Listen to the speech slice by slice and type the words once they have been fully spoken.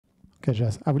Okay,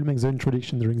 just I will make the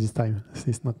introduction during this time. This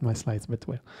is not my slides, but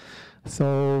well.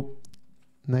 So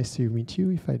nice to meet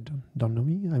you. If I don't know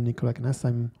me, I'm Nicolas Cannasse.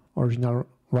 I'm original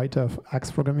writer of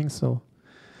Haxe programming, so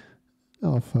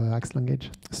of Haxe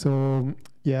language. So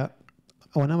yeah,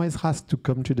 when I was asked to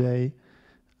come today,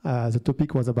 the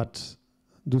topic was about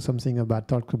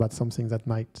talk about something that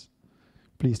might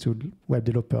please to web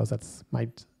developers, that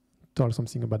might talk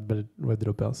something about web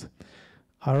developers.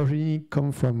 I already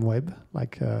come from web,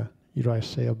 like I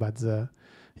share about the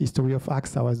history of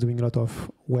Haxe. I was doing a lot of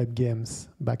web games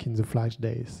back in the Flash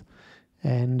days.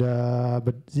 And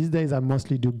but these days I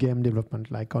mostly do game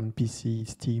development, like on PC,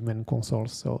 Steam, and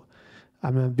consoles. So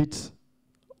I'm a bit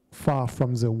far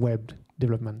from the web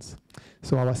developments.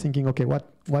 So I was thinking, okay,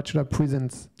 what should I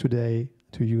present today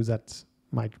to you that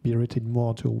might be related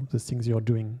more to the things you're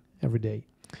doing every day?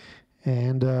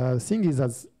 And the thing is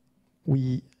that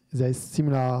there's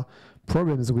similar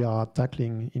problems we are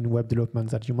tackling in web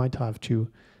development that you might have to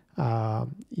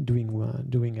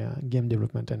doing game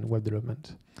development and web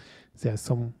development. There are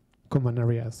some common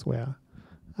areas where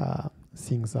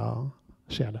things are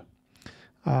shared.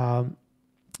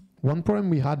 One problem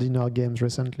we had in our games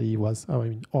recently was,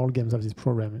 all games have this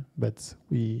problem, but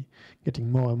we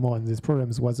getting more and more in these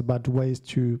problems, was about ways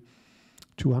to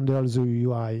handle the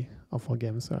UI of our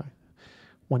games.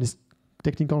 One is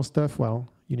technical stuff. Well,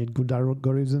 you need good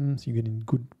algorithms, you need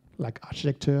good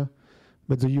architecture,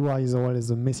 but the UI is always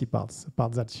the messy parts, the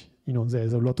part that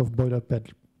there's a lot of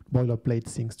boilerplate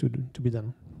things to be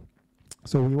done.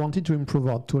 So we wanted to improve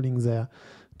our tooling there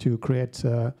to create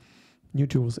new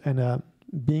tools. And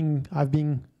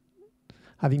having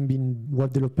been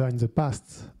web developer in the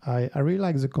past, I really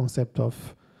like the concept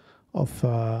of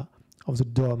the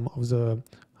DOM, of the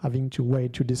having to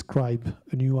wait to describe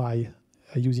a new UI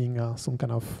using some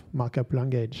kind of markup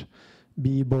language,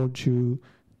 be able to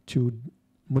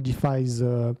modify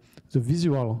the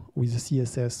visual with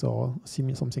CSS or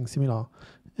something similar,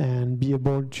 and be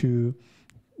able to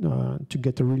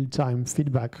get a real-time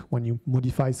feedback when you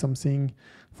modify something.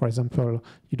 For example,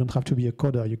 you don't have to be a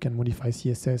coder. You can modify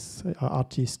CSS.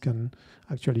 Artists can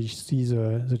actually see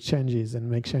the changes and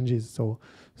make changes. So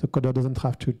the coder doesn't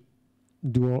have to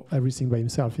do everything by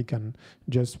himself. He can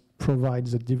just provide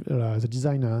the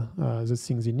designer the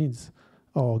things he needs,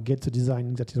 or get the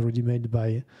design that is already made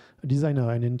by a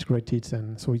designer and integrate it.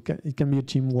 And so it can be a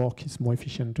teamwork. It's more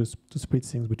efficient to split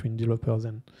things between developers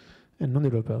and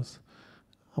non-developers.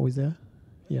 Are we there?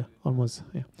 Yeah, almost.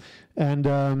 Yeah,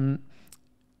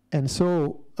 and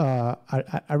so I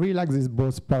really like these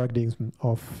both paradigms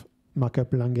of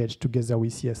markup language together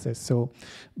with CSS. So,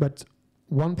 but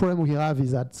one problem we have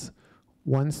is that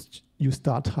once you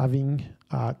start having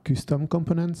custom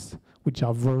components, which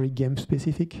are very game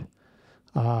specific,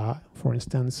 for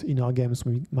instance, in our games,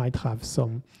 we might have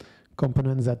some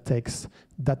components that takes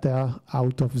data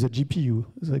out of the GPU.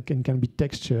 So it can be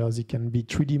textures, it can be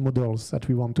 3D models that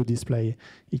we want to display.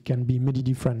 It can be many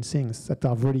different things that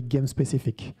are very game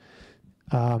specific.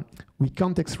 We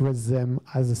can't express them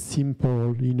as a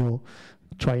simple,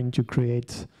 trying to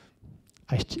create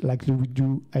like we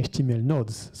do HTML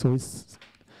nodes. So it's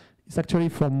actually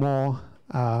for more,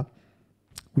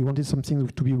 we wanted something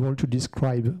to be able to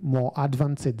describe more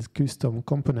advanced custom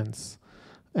components,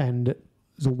 and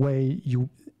the way you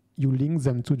link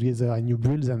them together and you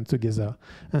build them together,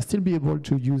 and still be able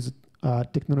to use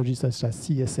technologies such as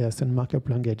CSS and markup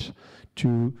language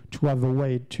to have a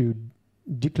way to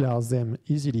declare them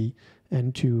easily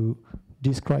and to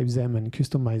describe them and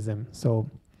customize them. So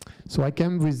I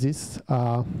came with this.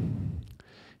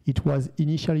 It was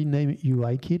initially named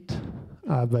UIKit,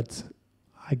 but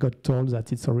I got told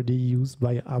that it's already used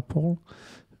by Apple,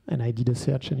 and I did a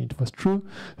search and it was true.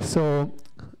 So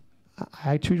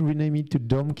I actually renamed it to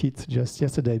DOMKit just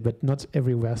yesterday, but not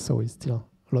everywhere, so it's still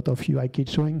a lot of UIKit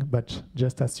showing, but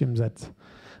just assume that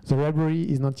the library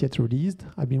is not yet released.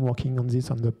 I've been working on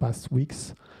this on the past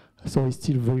weeks, so it's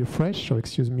still very fresh, so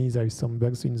excuse me, there is some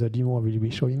bugs in the demo I will be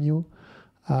showing you.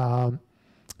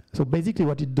 So basically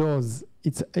what it does,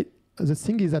 the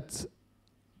thing is that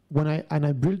when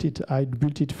I built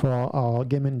it for our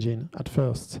game engine at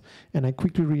first, and I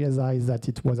quickly realized that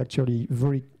it was actually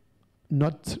very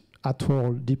not at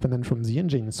all dependent from the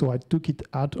engine. So I took it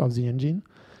out of the engine,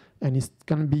 and it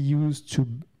can be used to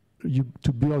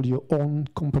build your own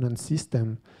component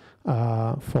system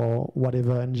for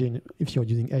whatever engine. If you're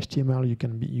using HTML, you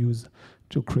can be used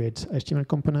to create HTML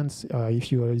components.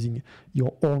 If you are using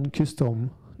your own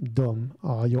custom DOM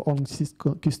or your own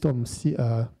custom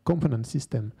component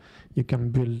system, you can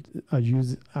build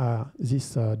use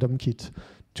this DOMKit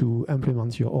to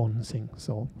implement your own thing.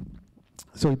 So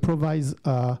it provides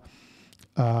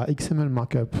XML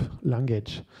markup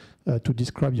language to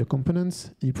describe your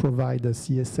components. It provides a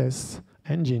CSS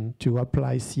engine to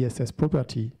apply CSS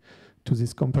property to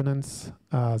these components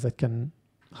that can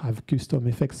have custom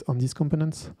effects on these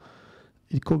components.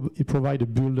 It provides a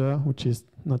builder, which is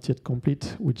not yet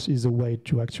complete, which is a way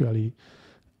to actually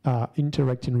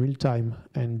interact in real time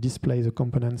and display the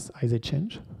components as they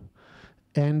change.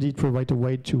 And it provides a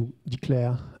way to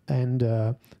declare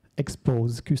and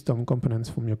expose custom components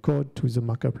from your code to the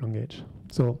markup language.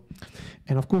 So,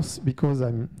 and of course, because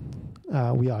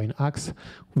we are in Axe,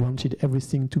 we wanted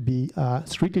everything to be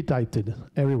strictly typed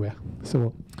everywhere.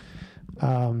 So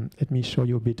let me show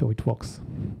you a bit how it works.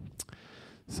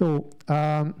 So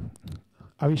I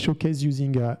will showcase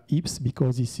using heaps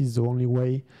because this is the only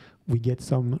way we get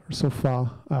some, so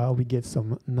far, we get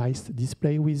some nice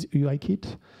display with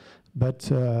UIKit.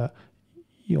 But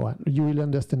you will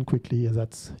understand quickly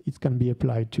that it can be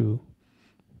applied to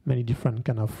many different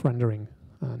kind of rendering,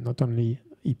 not only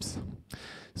heaps.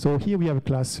 So here we have a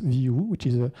class view, which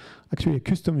is actually a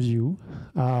custom view.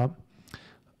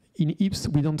 In heaps,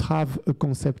 we don't have a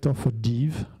concept of a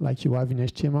div like you have in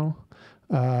HTML,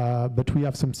 but we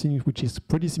have something which is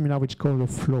pretty similar, which is called a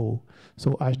flow.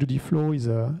 So HDD flow is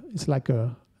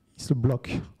it's a block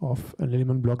of an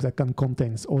element block that can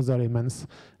contain other elements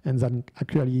and then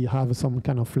actually have some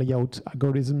kind of layout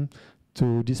algorithm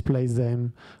to display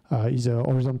them either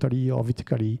horizontally or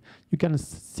vertically. You can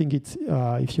think it,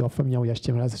 if you're familiar with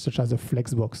HTML, such as a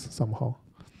flexbox somehow.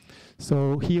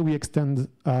 So here we extend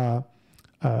a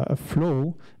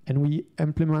flow and we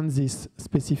implement this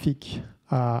specific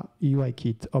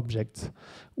UIKit object,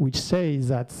 which says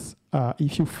that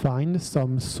if you find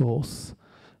some source,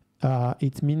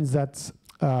 it means that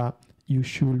you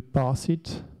should parse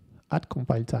it at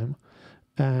compile time,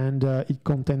 and it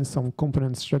contains some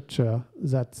component structure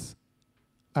that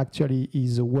actually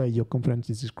is the way your component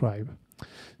is described.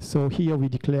 So here we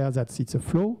declare that it's a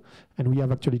flow, and we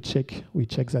have actually we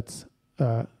check that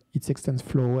it extends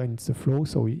flow and it's a flow,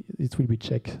 so it will be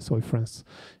checked. So for instance,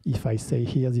 if I say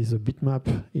here this is a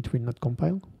bitmap, it will not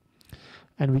compile.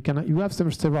 And you have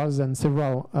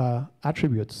several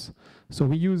attributes. So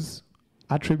we use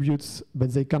attributes,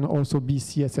 but they can also be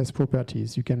CSS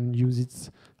properties. You can use it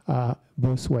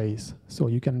both ways. So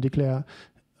you can declare,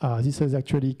 this is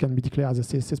actually can be declared as a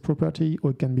CSS property,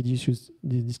 or it can be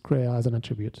declared as an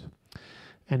attribute.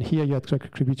 And here you have to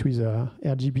attribute with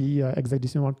RGB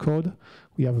hexadecimal code.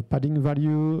 We have a padding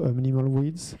value, a minimal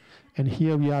width. And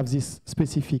here we have this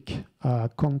specific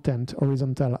content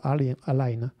horizontal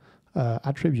align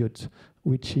attribute,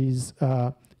 which is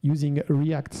using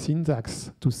React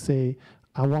syntax to say,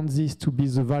 I want this to be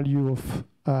the value of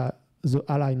the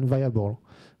align variable.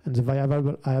 And the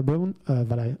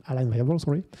align variable,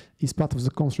 sorry, is part of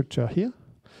the constructor here.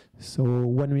 So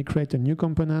when we create a new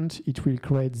component, it will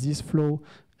create this flow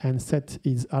and set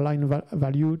its align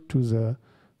value to the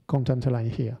content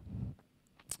align here.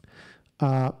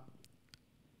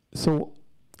 So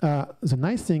the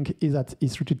nice thing is that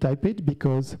it's strictly typed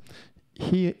because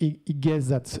here it gets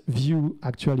that view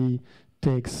actually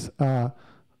takes an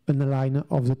align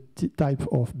of the type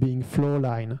of being flow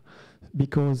line,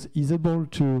 because it's able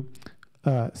to,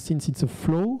 since it's a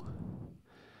flow,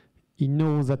 it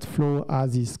knows that flow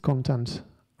has this content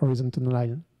horizontal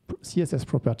line CSS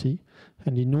property,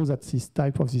 and it knows that this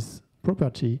type of this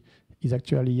property is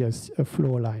actually a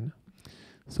flow line.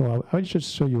 So I'll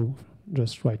just show you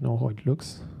just right now how it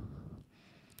looks.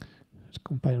 Just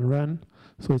compile and run.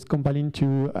 So it's compiling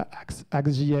to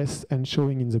Axe.js and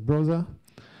showing in the browser.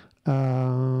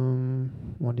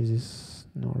 What is this?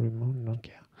 No, remote, don't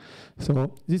care.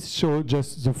 So this shows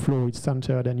just the flow, it's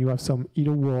centered, and you have some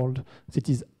hello world that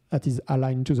is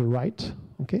aligned to the right,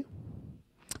 okay?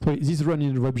 So this is running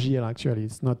in WebGL actually,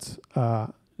 it's not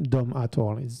DOM at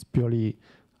all, it's purely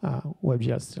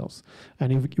WebGL still.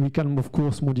 And if we can, of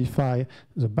course, modify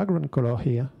the background color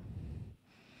here.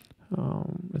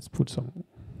 Let's put some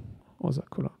other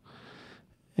color.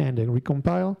 And then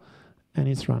recompile, and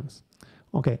it runs.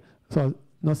 Okay, so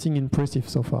nothing impressive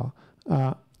so far.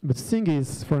 But the thing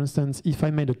is, for instance, if I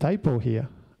made a typo here,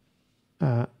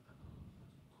 okay,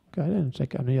 I didn't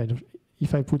check.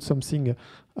 If I put something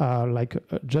like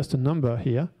just a number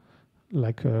here,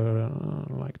 like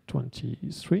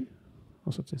 23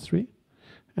 or 33,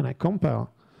 and I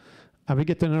compile, I will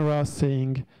get an error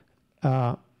saying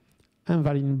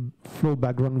invalid flow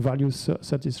background value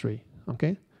 33.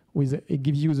 Okay, it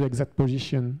gives you the exact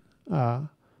position at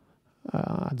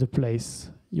the place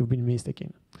you've been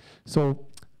mistaken. So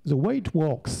the way it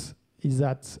works is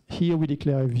that here we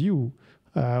declare a view,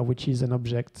 which is an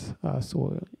object.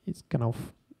 So it's kind of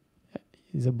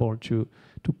is able to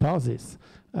parse this.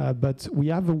 But we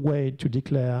have a way to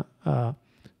declare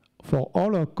for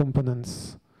all our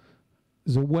components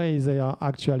the way they are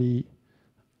actually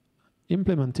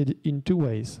implemented in two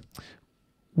ways.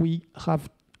 We have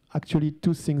actually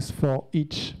two things for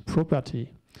each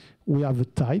property. We have a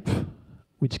type,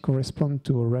 which corresponds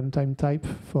to a runtime type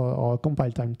or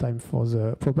compile time type for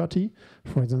the property.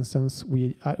 For instance,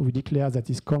 we declare that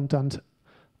this content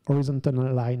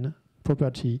horizontal line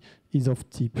property is of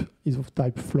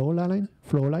type flow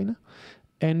line.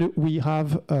 And we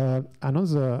have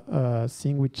another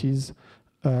thing, which is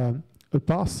a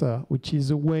parser, which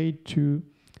is a way to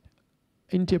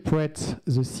interpret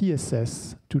the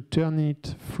CSS to turn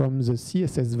it from the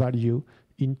CSS value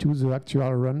into the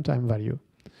actual runtime value.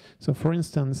 So for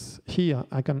instance, here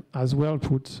I can as well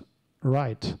put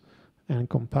write and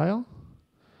compile.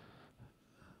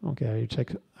 Okay, I will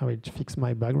check, I will fix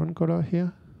my background color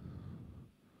here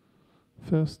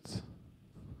first.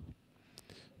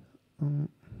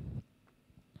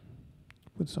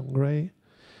 Put some gray.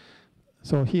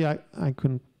 So here I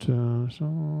couldn't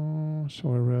show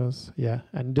errors. Yeah,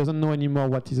 and it doesn't know anymore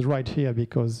what is right here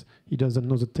because he doesn't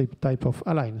know the type of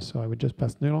align. So I will just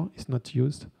pass null. It's not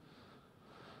used.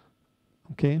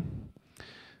 Okay.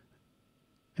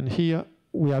 And here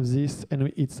we have this,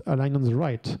 and it's aligned on the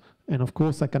right. And of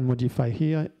course, I can modify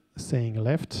here, saying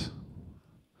left.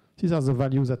 These are the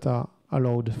values that are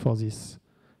allowed for this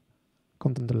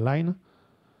content line.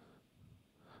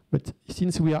 But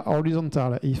since we are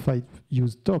horizontal, if I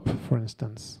use top, for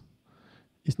instance,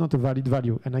 it's not a valid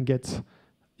value, and I get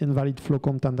invalid flow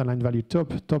content align value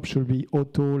top. Top should be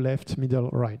auto, left, middle,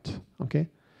 right. Okay?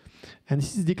 And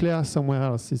this is declared somewhere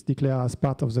else. It's declared as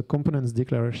part of the components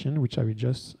declaration, which I will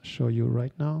just show you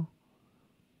right now.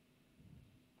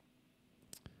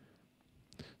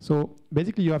 So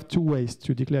basically, you have two ways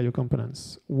to declare your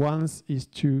components. One is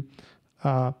to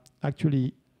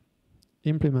actually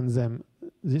implement them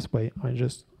this way. I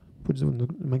just put the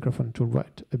microphone to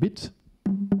right a bit.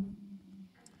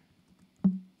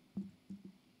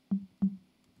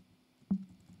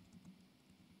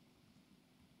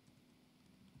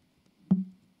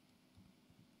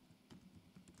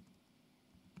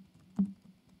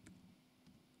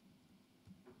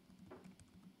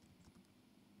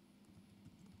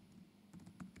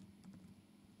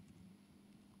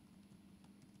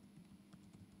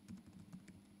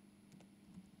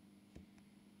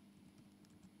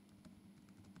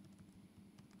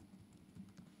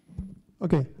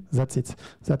 Okay, that's it.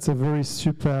 That's a very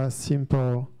super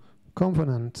simple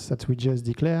component that we just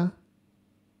declare.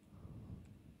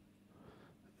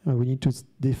 We need to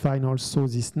define also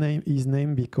this name, his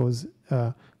name, because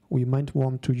we might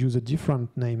want to use a different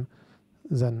name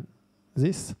than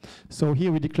this. So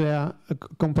here we declare a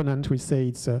component. We say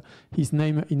it's his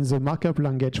name in the markup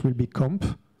language will be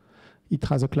comp. It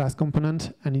has a class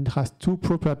component, and it has two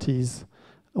properties.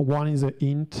 One is an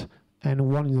int,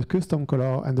 and one is a custom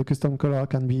color, and the custom color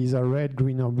can be either red,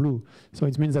 green, or blue. So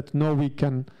it means that now we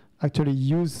can actually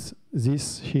use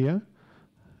this here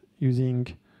using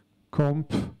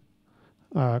comp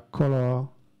color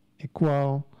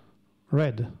equal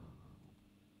red,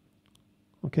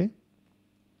 okay?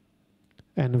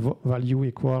 And value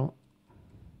equal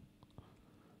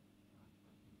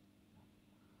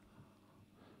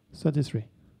 33.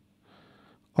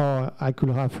 Or I could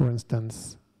have, for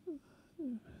instance,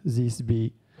 this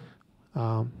be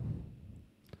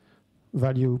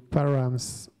value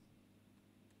params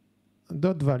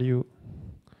dot value,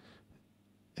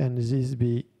 and this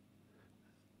be,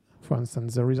 for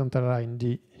instance, the horizontal line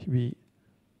D be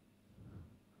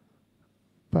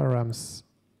params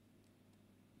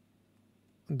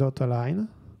dot align,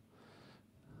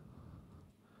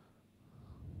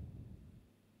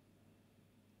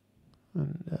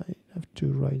 and I have to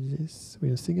write this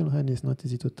with a single hand. It's not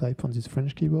easy to type on these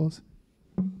French keyboards.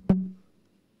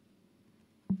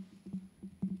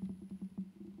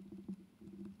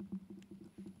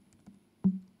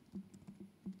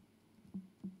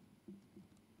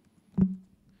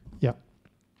 Yeah.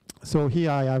 So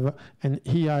here I have, and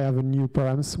here I have a new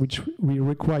params which we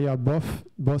require both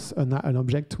an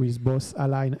object with both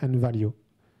align and value.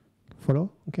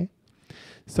 Follow? Okay.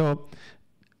 So,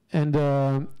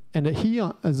 and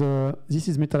here, this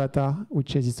is metadata,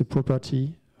 which is a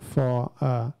property for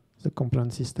the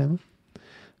component system.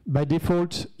 By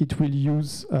default, it will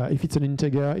use, if it's an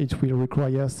integer, it will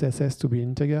require CSS to be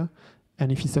integer.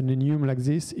 And if it's an enum like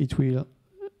this, it will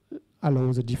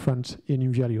allow the different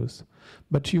enum values.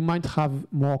 But you might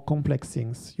have more complex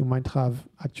things. You might have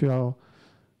actual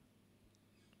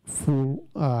full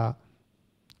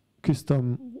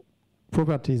custom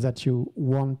properties that you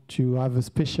want to have a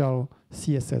special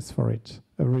CSS for it,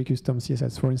 a very custom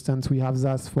CSS. For instance, we have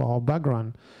that for our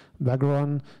background.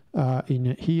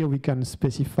 In here we can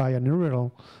specify an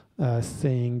URL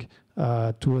saying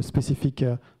to a specific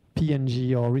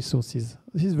PNG or resources.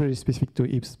 This is very specific to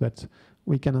IPS, but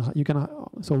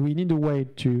so we need a way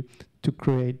to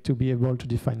be able to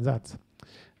define that.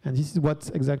 And this is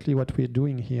exactly what we're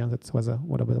doing here. That was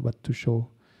what I was about to show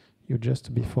you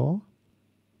just before.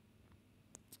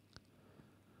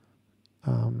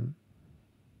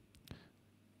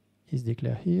 Is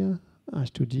declared here,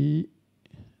 h2d,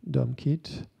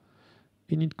 DOMKit,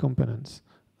 init components.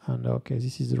 And okay,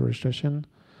 this is the registration.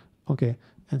 Okay,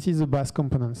 and this is the base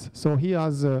components. So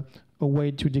here's a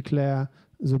way to declare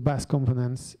the base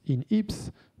components in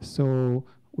IPS. So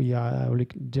we will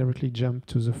directly jump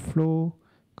to the flow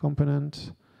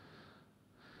component.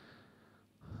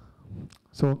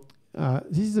 So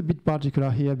this is a bit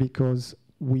particular here because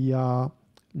we are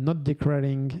not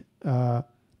declaring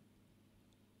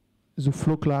the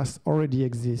flow class already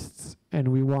exists, and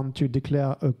we want to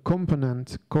declare a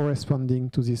component corresponding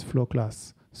to this flow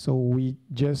class. So we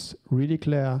just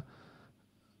redeclare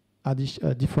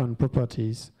different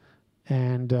properties,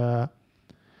 and then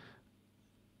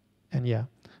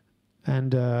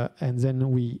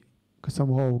we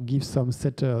somehow give some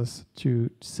setters to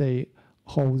say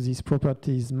how these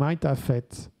properties might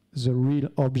affect the real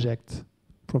object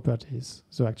properties,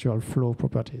 the actual flow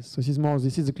properties. So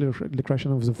this is the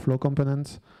declaration of the flow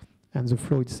component, and the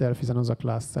flow itself is another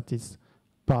class that is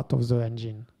part of the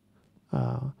engine.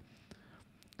 But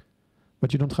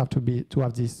you don't have to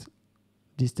have this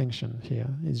distinction here.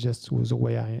 It's just the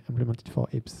way I implement it for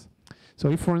IPS. So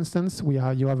if, for instance, you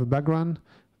have a background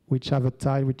which have a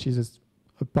tile which is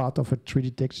a part of a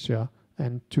 3D texture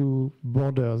and two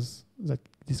borders that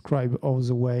describe all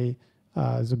the way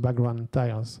the background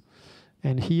tiles.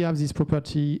 And here you have this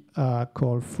property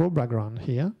called flow background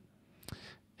here,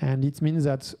 and it means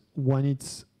that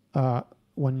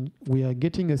when we are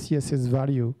getting a CSS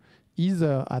value,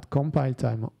 either at compile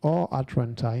time or at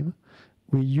runtime,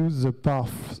 we use the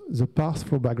parse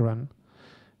flow background,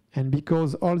 and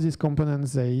because all these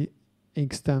components they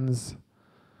extends.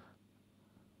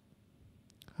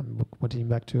 I'm putting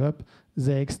back to up.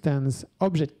 They extends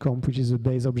object comp, which is a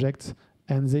base object,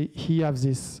 and here have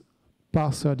this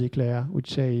parser declare,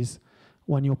 which says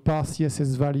when your parse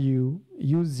CSS value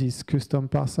use this custom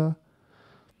parser,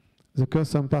 the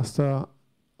custom parser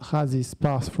has this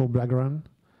parse flow background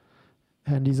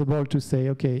and is able to say,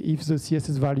 okay, if the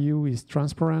CSS value is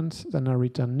transparent, then I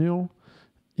return null.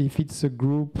 If it's a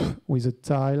group with a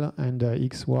tile and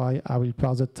XY, I will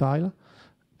parse the tile,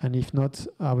 and if not,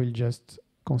 I will just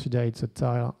consider it's a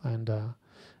tile.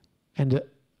 And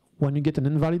when you get an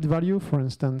invalid value, for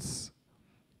instance,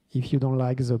 if you don't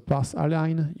like the parse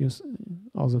align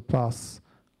or the parse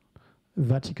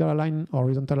vertical align or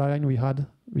horizontal align we had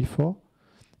before,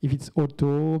 if it's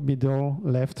auto, middle,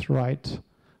 left, right,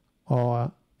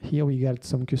 or here we get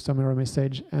some custom error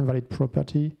message, invalid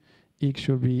property, X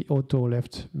should be auto,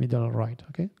 left, middle, right.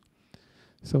 Okay.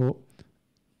 So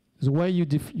the way you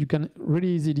can really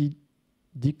easily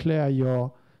declare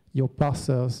your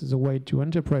parsers, the way to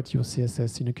interpret your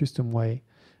CSS in a custom way,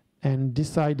 and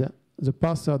decide the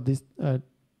parser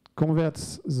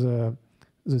converts the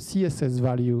CSS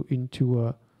value into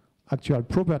an actual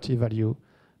property value,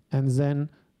 and then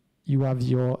you have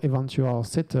your eventual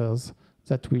setters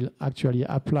that will actually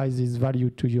apply this value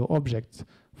to your object.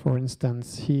 For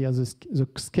instance, here the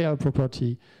scale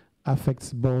property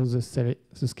affects both the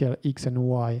scale X and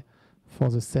Y for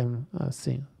the same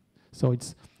thing. So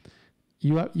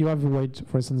you have a way to,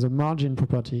 for instance, the margin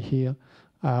property here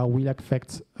will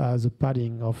affect the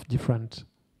padding of different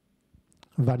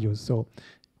values. So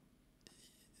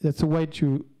that's a way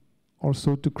to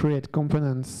also to create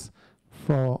components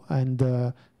for and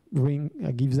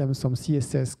give them some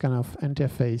CSS kind of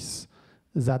interface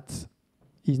that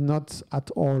is not at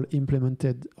all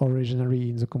implemented originally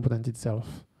in the component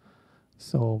itself.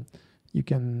 So you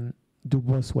can do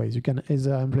both ways. You can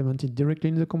either implement it directly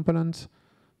in the component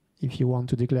if you want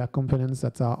to declare components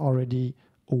that are already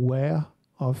aware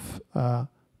of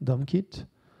DOMKit,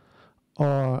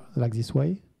 or like this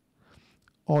way,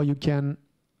 or you can,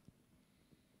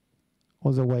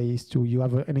 other way is to, you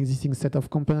have an existing set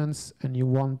of components and you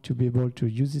want to be able to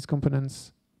use these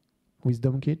components with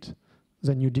DOMKit,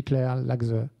 then you declare like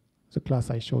the class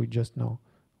I showed just now,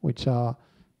 which are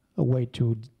a way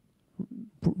to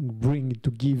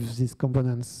give these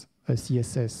components a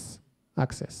CSS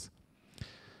access.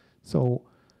 So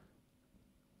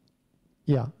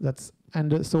yeah,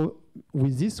 so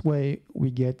with this way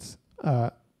we get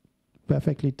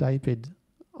perfectly typed,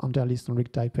 entirely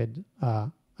standard typed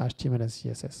HTML and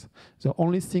CSS. The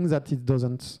only thing that it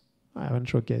doesn't, I haven't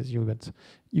showcased you, but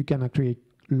you can actually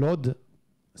load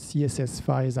CSS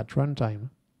files at runtime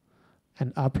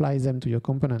and apply them to your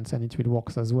components, and it will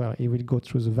work as well. It will go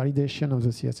through the validation of the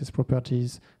CSS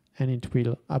properties, and it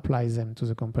will apply them to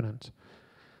the component.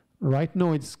 Right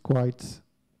now, it's quite,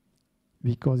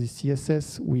 because it's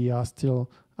CSS, we are still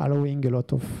allowing a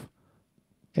lot of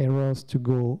errors to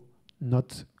go,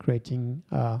 not creating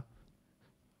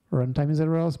runtime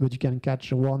errors, but you can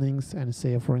catch warnings and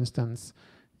say, for instance,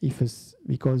 if it's,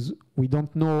 because we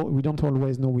don't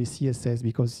always know with CSS,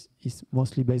 because it's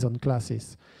mostly based on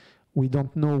classes. We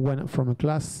don't know when from a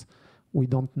class, we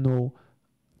don't know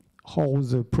how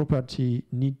the property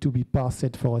need to be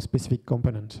parsed for a specific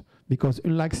component. Because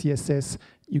unlike CSS,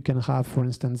 you can have, for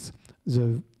instance,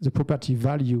 the property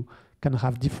value can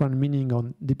have different meaning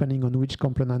on depending on which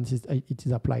component it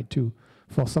is applied to.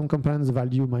 For some components, the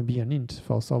value might be an int.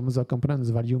 For some other components,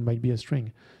 the value might be a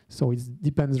string. So it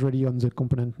depends really on the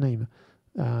component name.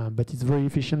 But it's very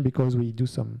efficient because we do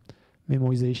some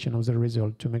memorization of the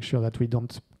result to make sure that we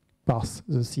don't parse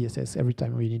the CSS every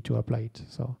time we need to apply it.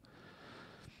 So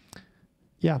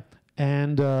yeah,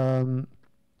 and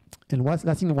what's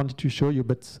last thing I wanted to show you,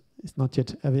 but it's not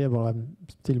yet available. I'm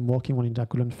still working on it. I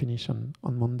couldn't finish on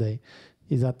Monday.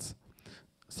 Is that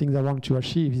things I want to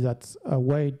achieve is that a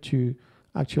way to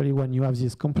actually, when you have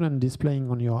this component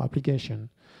displaying on your application,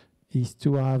 is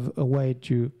to have a way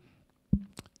to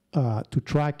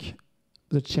track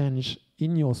the change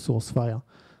in your source file,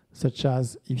 such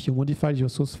as if you modify your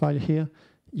source file here,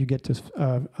 you get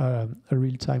a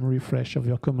real-time refresh of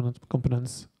your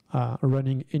components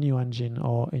running in your engine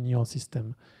or in your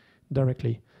system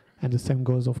directly. And the same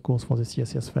goes, of course, for the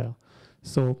CSS file.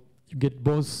 So you get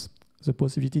both the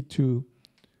possibility to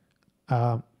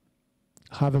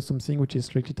have something which is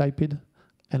strictly typed,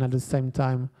 and at the same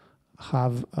time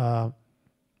have a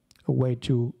way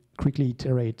to quickly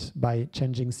iterate by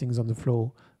changing things on the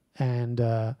flow, and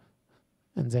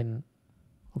then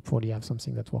hopefully have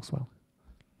something that works well.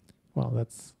 Well,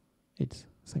 that's it.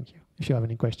 Thank you. If you have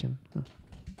any question.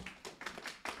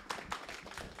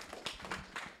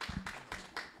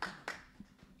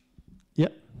 Yeah.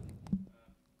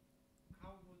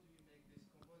 How would you make this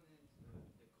component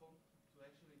the comp to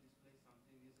actually display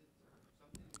something? Is it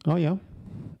something? Oh yeah.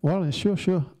 Well,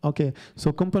 sure. Okay.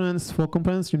 So for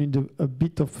components, you need a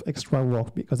bit of extra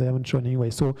work because I haven't shown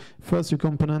anyway. So first, your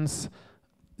components,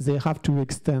 they have to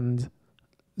extend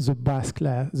the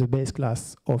base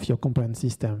class of your component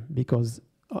system, because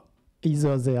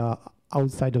either they are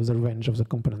outside of the range of the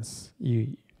components.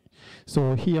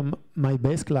 So here, my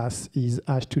base class is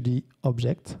H2D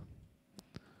object.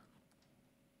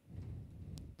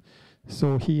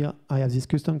 So here I have this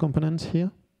custom component here,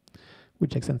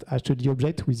 which extends H2D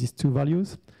object with these two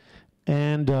values,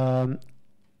 and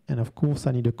of course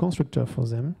I need a constructor for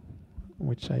them,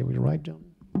 which I will write down.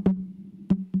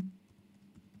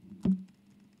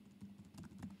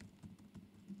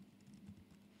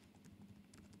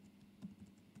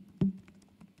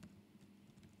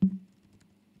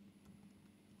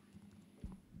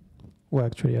 Well,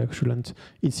 actually, I shouldn't.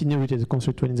 It's inherited. The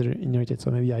constructor is inherited,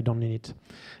 so maybe I don't need it.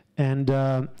 And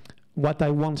what I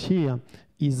want here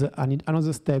is I need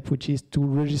another step, which is to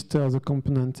register the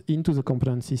component into the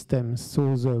component system,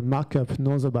 so the markup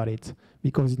knows about it,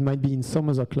 because it might be in some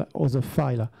other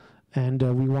file, and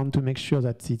we want to make sure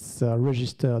that it's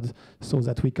registered so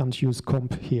that we can't use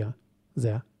comp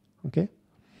there. Okay.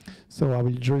 So I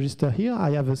will register here.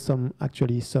 I have some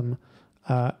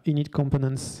init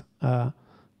components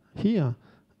here,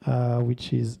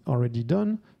 which is already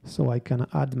done, so I can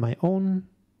add my own.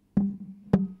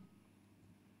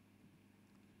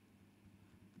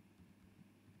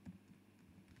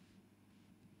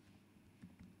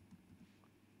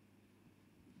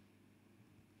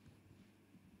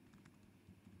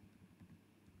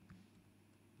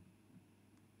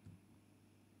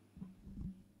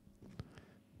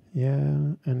 Yeah,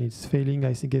 and it's failing,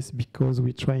 I guess, because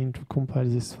we're trying to compile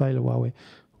this file. Wow.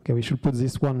 Okay, we should put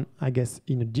this one, I guess,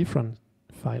 in a different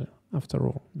file after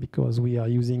all, because we are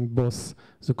using both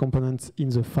the components in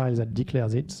the file that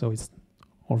declares it, so it's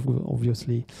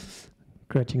obviously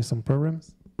creating some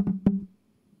problems.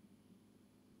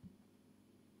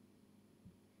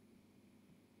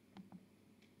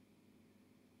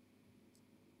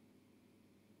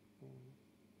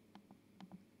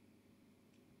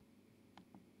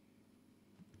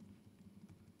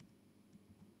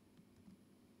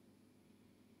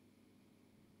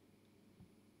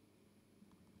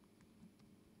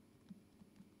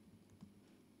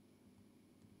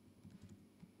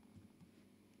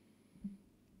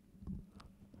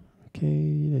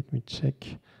 let me check.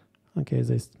 Okay,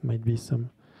 there might be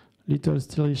some little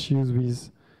still issues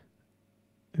with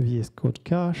VS Code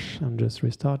cache. I'm just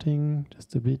restarting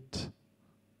just a bit.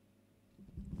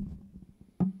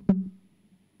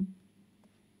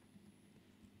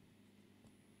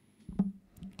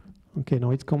 Okay, now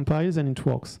it compiles and it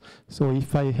works. So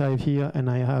if I have here and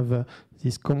I have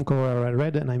this COM color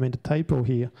red and I made a typo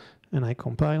here and I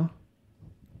compile,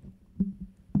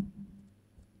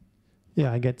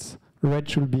 yeah, I get red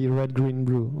should be red, green,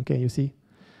 blue. Okay, you see?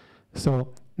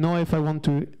 So now if I want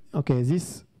to, okay,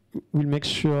 this will make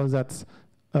sure that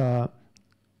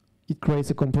it creates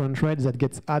a component red that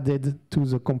gets added to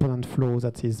the component flow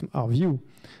that is our view,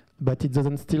 but it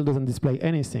still doesn't display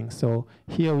anything. So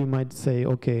here we might say,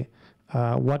 okay,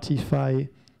 what if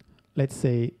let's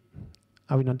say,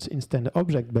 I will not instead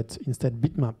object, but instead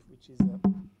bitmap, which is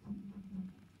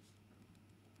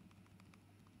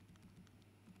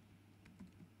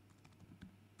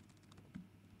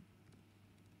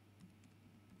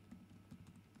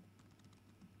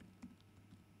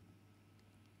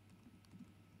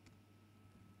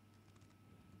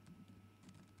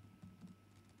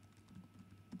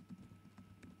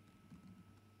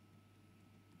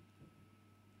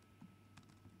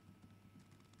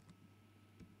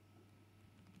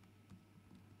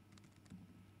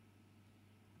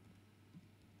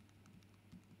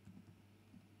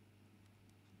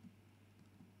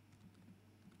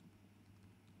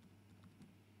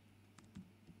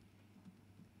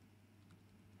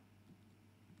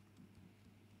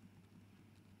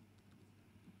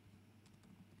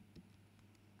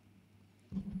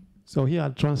so here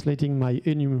I'm translating my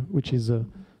enum, which has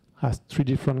 3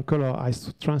 different colors. I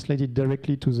translate it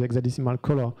directly to the hexadecimal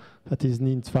color that is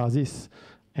needed for this.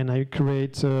 And I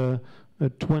create a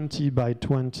 20 by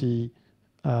 20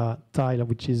 tile,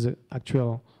 which is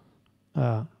actual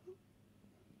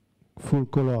full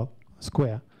color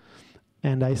square.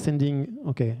 And I sending,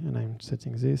 okay, and I'm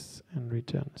setting this and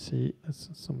return. See, that's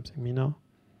something minor.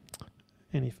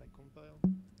 And if I compile,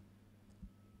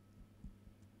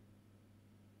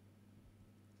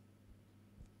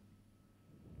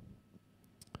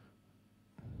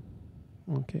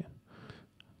 okay.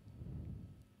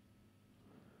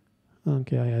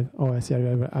 Okay, I have. Oh, I see.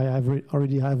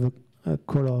 Already have a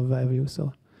color value,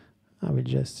 so I will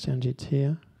just change it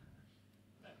here.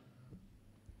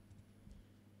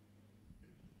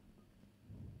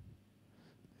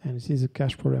 And this is a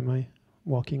cache problem. I'm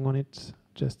working on it.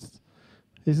 Just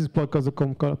this is because the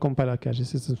compiler cache.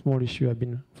 This is a small issue I've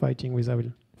been fighting with. I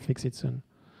will fix it soon.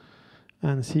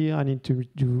 And here I need to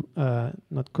do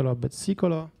not color but C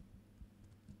color.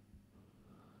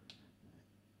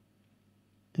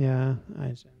 Yeah, I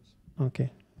changed.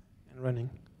 Okay, and running.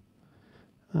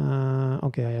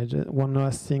 Okay, I just, one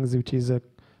last thing, which is a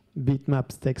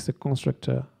bitmaps takes a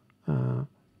constructor.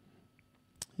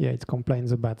 Yeah, it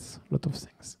complains about a lot of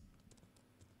things.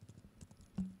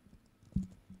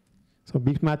 So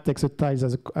bitmap takes a tiles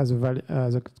as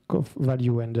a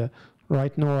value, and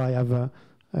right now I have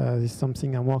this is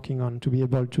something I'm working on to be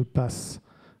able to pass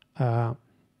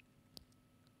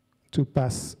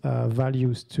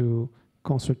values to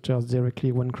constructors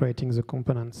directly when creating the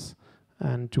components,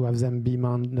 and to have them be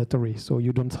mandatory. So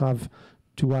you don't have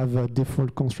to have a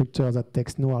default constructor that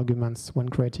takes no arguments when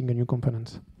creating a new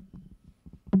component.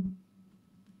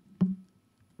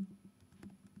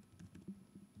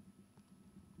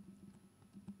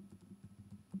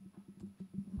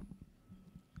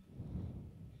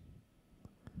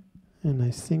 And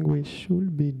I think we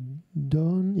should be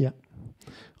done. Yeah.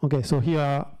 Okay, so here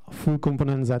are full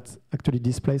components that actually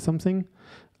display something.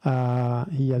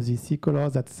 He has the C color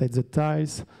that sets the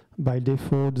tiles. By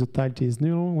default, the tile is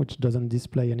null, which doesn't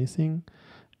display anything.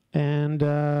 And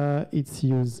it's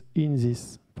used in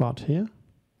this part here.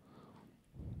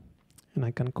 And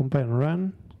I can compile and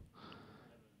run.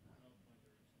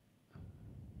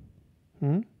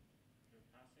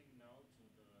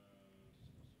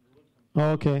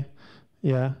 Okay,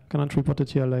 yeah, cannot report it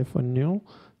here live on null.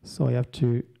 So I have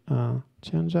to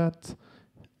change that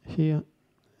here.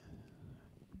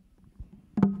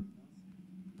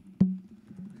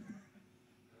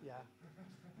 Yeah.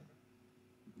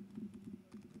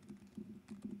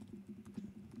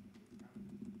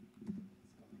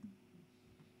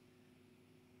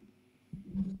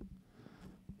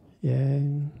 Yeah,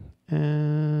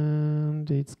 and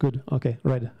it's good. Okay,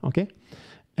 red. Okay,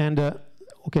 and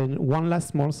okay, one last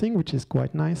small thing, which is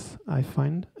quite nice. I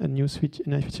find a new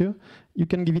feature. You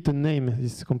can give it a name,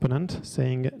 this component,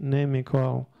 saying name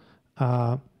equal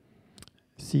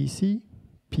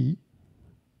CCP.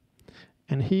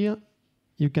 And here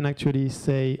you can actually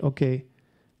say, okay,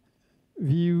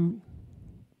 view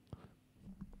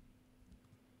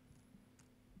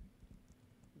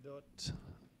dot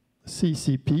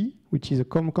ccp, which is a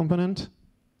com component,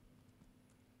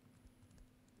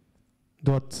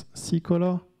 dot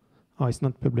ccolor. Oh, it's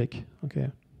not public. Okay.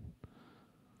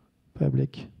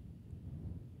 Public.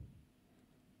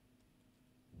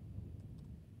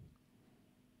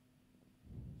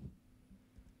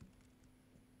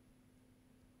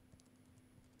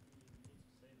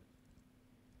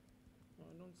 I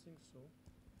don't think so.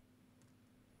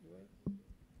 Do I?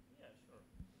 Yeah, sure.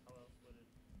 How else would it?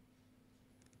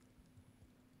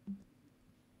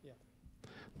 Yeah.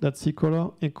 That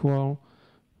ccolor equal.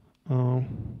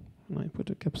 I put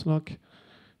a caps lock.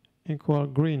 Equal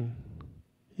green.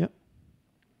 Yep.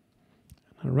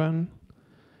 And I run.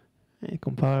 And it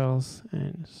compiles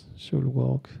and should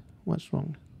work. What's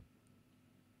wrong?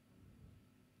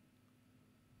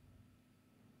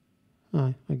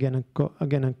 Again a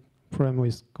problem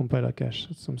with compiler cache.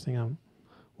 That's something I'm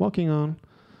working on.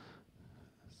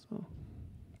 So.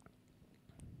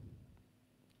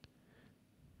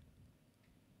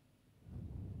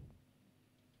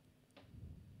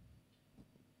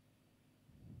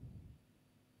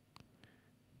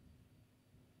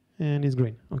 And it's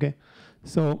green. Okay.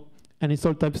 So, and it's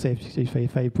all type safe.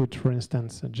 If I put, for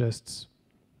instance, just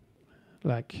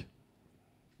like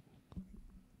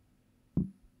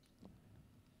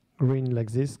green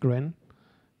like this, green,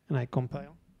 and I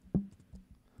compile,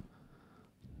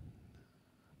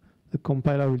 the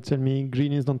compiler will tell me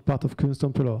green is not part of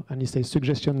custom payload, and it says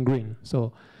suggestion green.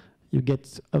 So you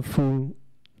get a full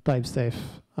type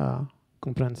safe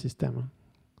component system.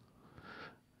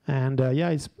 And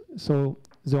yeah, so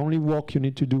the only work you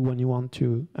need to do when you want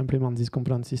to implement this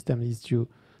component system is to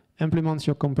implement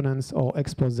your components or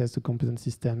expose them to component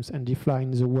systems and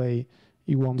define the way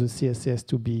you want the CSS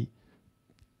to be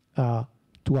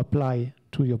to apply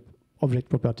to your object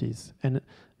properties. And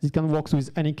this can work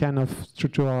with any kind of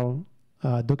structural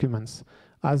documents,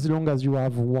 as long as you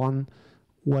have one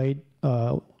way,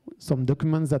 some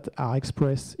documents that are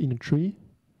expressed in a tree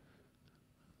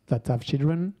that have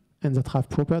children and that have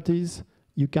properties.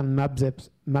 You can map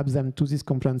them to this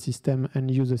component system and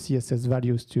use the CSS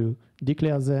values to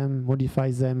declare them,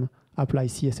 modify them, apply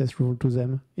CSS rule to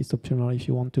them. It's optional if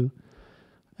you want to,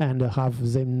 and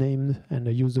have them named and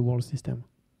use the whole system.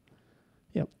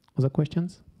 Yep. Other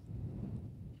questions?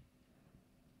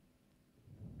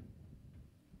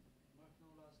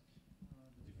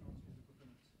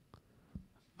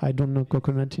 I don't know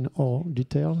Coconut in all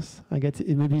details. I get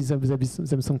it. Maybe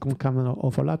there's some common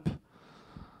overlap.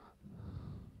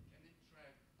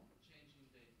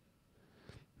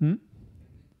 Hmm?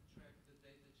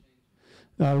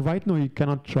 Right now, you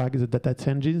cannot track the data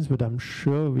changes, but I'm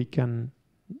sure we can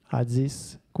add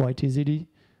this quite easily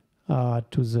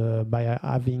by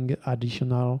having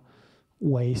additional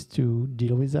ways to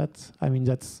deal with that. I mean,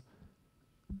 that's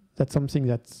something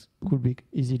that could be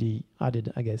easily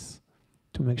added, I guess,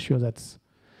 to make sure that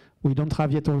we don't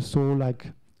have yet also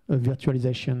like a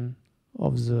virtualization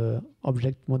of the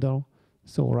object model.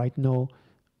 So right now,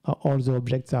 all the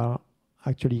objects are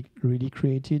actually really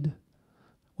created,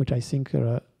 which I think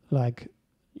like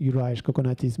URI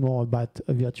Coconut is more about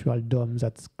a virtual DOM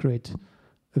that creates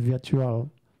a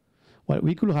virtual, well,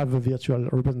 we could have a virtual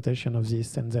representation of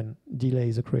this and then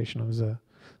delay the creation of the,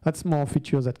 that's more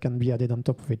features that can be added on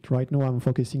top of it. Right now I'm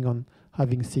focusing on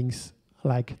having things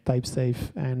like type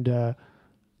safe and a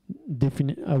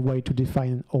way to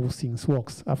define how things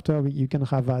works. After you can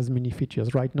have as many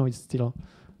features. Right now it's still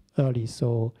early,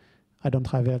 so I don't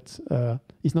have it.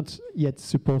 It's not yet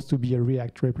supposed to be a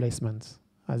React replacement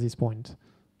at this point,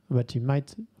 but it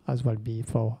might as well be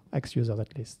for X users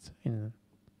at least in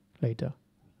later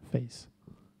phase.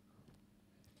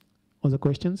 Other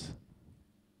questions?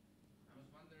 I was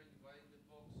wondering why the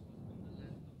box was on the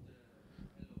left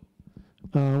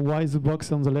of the hello. Why is the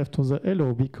box on the left of the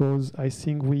hello? Because I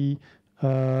think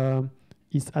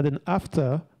it's added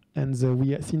after, and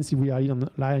since we are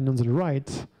lying on the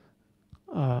right,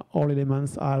 all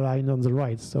elements are aligned on the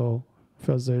right. So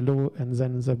first the hello and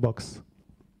then the box.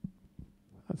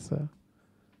 That's One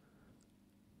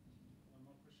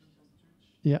more question from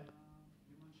Twitch. Yeah.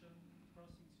 You mentioned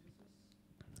parsing CSS.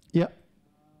 Yeah. I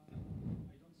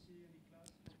don't see any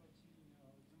class property in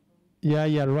your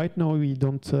example. Yeah. Right now we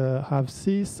don't have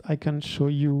this. I can show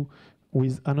you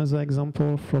with another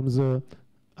example from the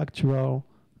actual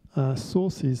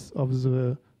sources of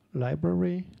the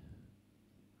library.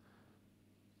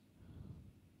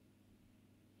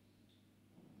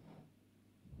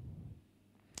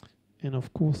 And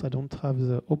of course, I don't have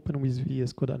the open with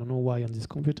VS Code. I don't know why on this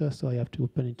computer, so I have to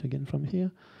open it again from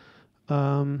here.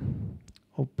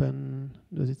 Open,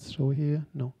 does it show here?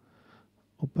 No.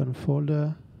 Open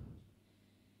folder.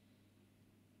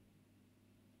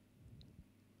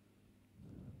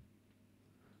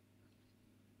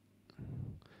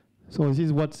 So this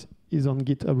is what is on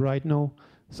GitHub right now.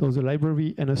 So the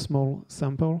library and a small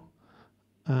sample.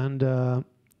 And the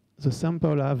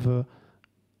sample have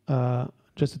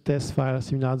just a test file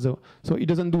similar. So it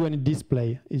doesn't do any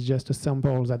display. It's just a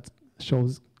sample that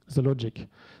shows the logic.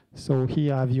 So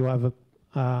here you have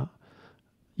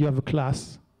a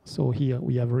class. So here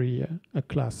we have really a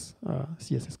class,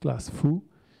 CSS class foo.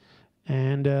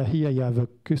 And here you have a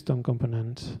custom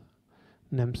component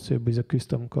named sub with a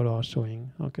custom color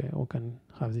showing, okay, we can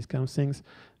have these kind of things.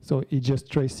 So it's just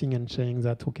tracing and saying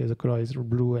that, okay, the color is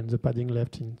blue and the padding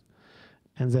left in.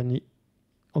 And then,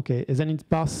 it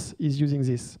parse is using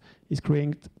this. It's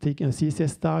taking a CSS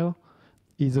style,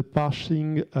 is a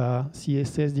parsing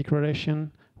CSS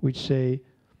declaration, which say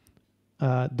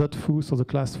 .foo, so the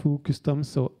class foo custom,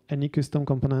 so any custom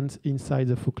component inside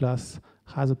the foo class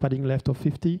has a padding left of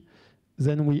 50.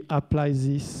 Then we apply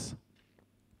this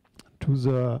to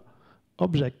the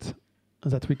object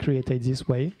that we created this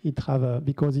way. It have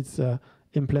because it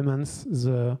implements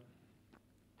the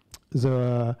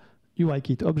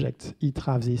UIKit object. It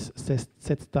has this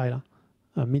set style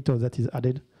method that is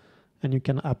added, and you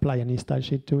can apply any style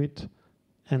sheet to it,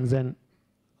 and then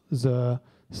the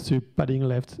sub padding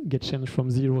left gets changed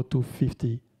from 0 to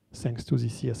 50 thanks to the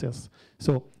CSS.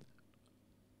 So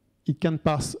it can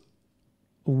pass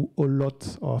a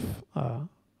lot of.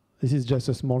 This is just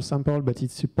a small sample, but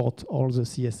it supports all the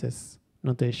CSS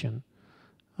notation.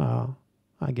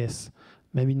 I guess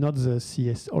maybe not all the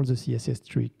CSS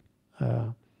tree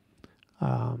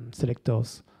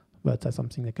selectors, but that's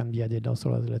something that can be added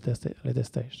also at the later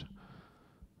stage.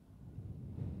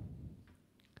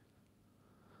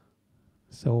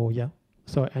 So yeah,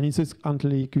 and it's just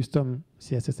entirely custom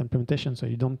CSS implementation, so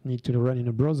you don't need to run in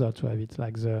a browser to have it.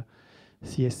 Like the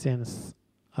CSS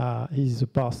is a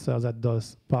parser that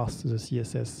does parse the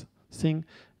CSS thing,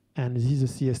 and this is a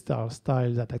CSS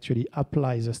style that actually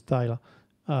applies the style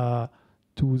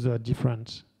to the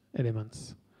different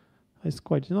elements. It's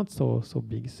quite not so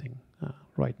big thing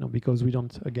right now, because we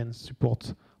don't again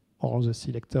support all the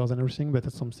selectors and everything, but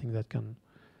that's something that can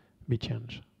be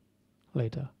changed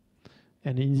later.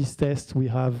 And in this test we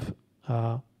have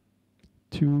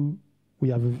we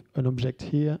have an object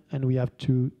here, and we have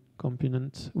two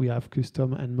components. We have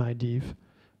custom and mydiv,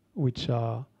 which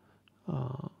are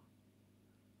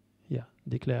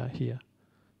declared here.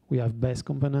 We have base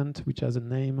component, which has a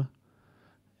name,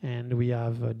 and we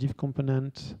have a div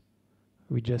component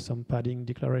with just some padding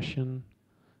declaration,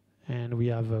 and we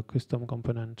have a custom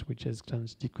component, which is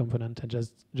div component, and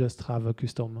just have a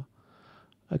custom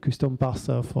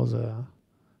parser for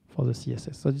the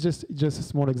CSS. So it's just a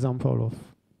small example of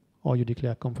how you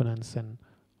declare components and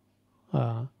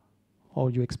how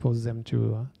you expose them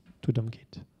to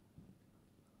DOMKit.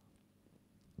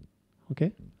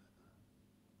 Okay.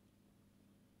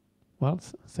 Well,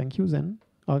 thank you then.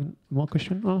 More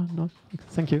question? Oh, no.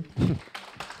 Thank you.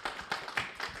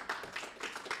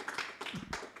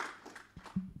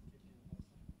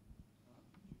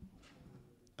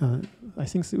 I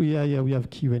think so, we have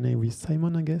Q&A with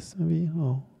Simon, I guess, maybe,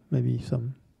 or maybe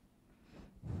some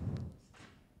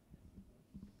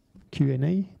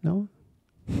Q&A. No.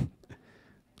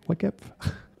 Wake up.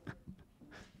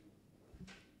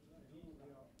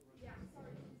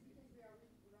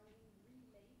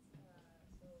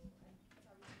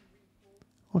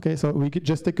 Okay, so we could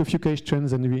just take a few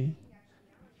questions and we.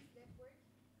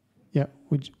 Yeah,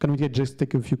 can we just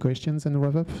take a few questions and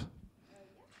wrap up?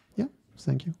 Yeah,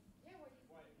 thank you.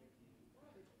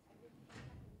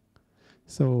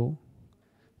 So,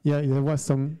 yeah, there was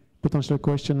some potential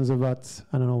questions about,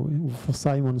 I don't know, for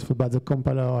Simon, about the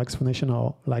compiler or explanation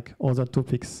or like other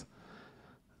topics.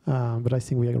 But I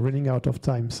think we are running out of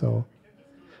time, so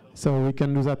we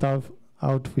can do that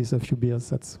out with a few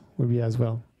beers. That will be as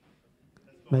well.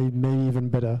 Maybe even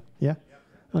better. Yeah?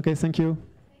 Okay, thank you.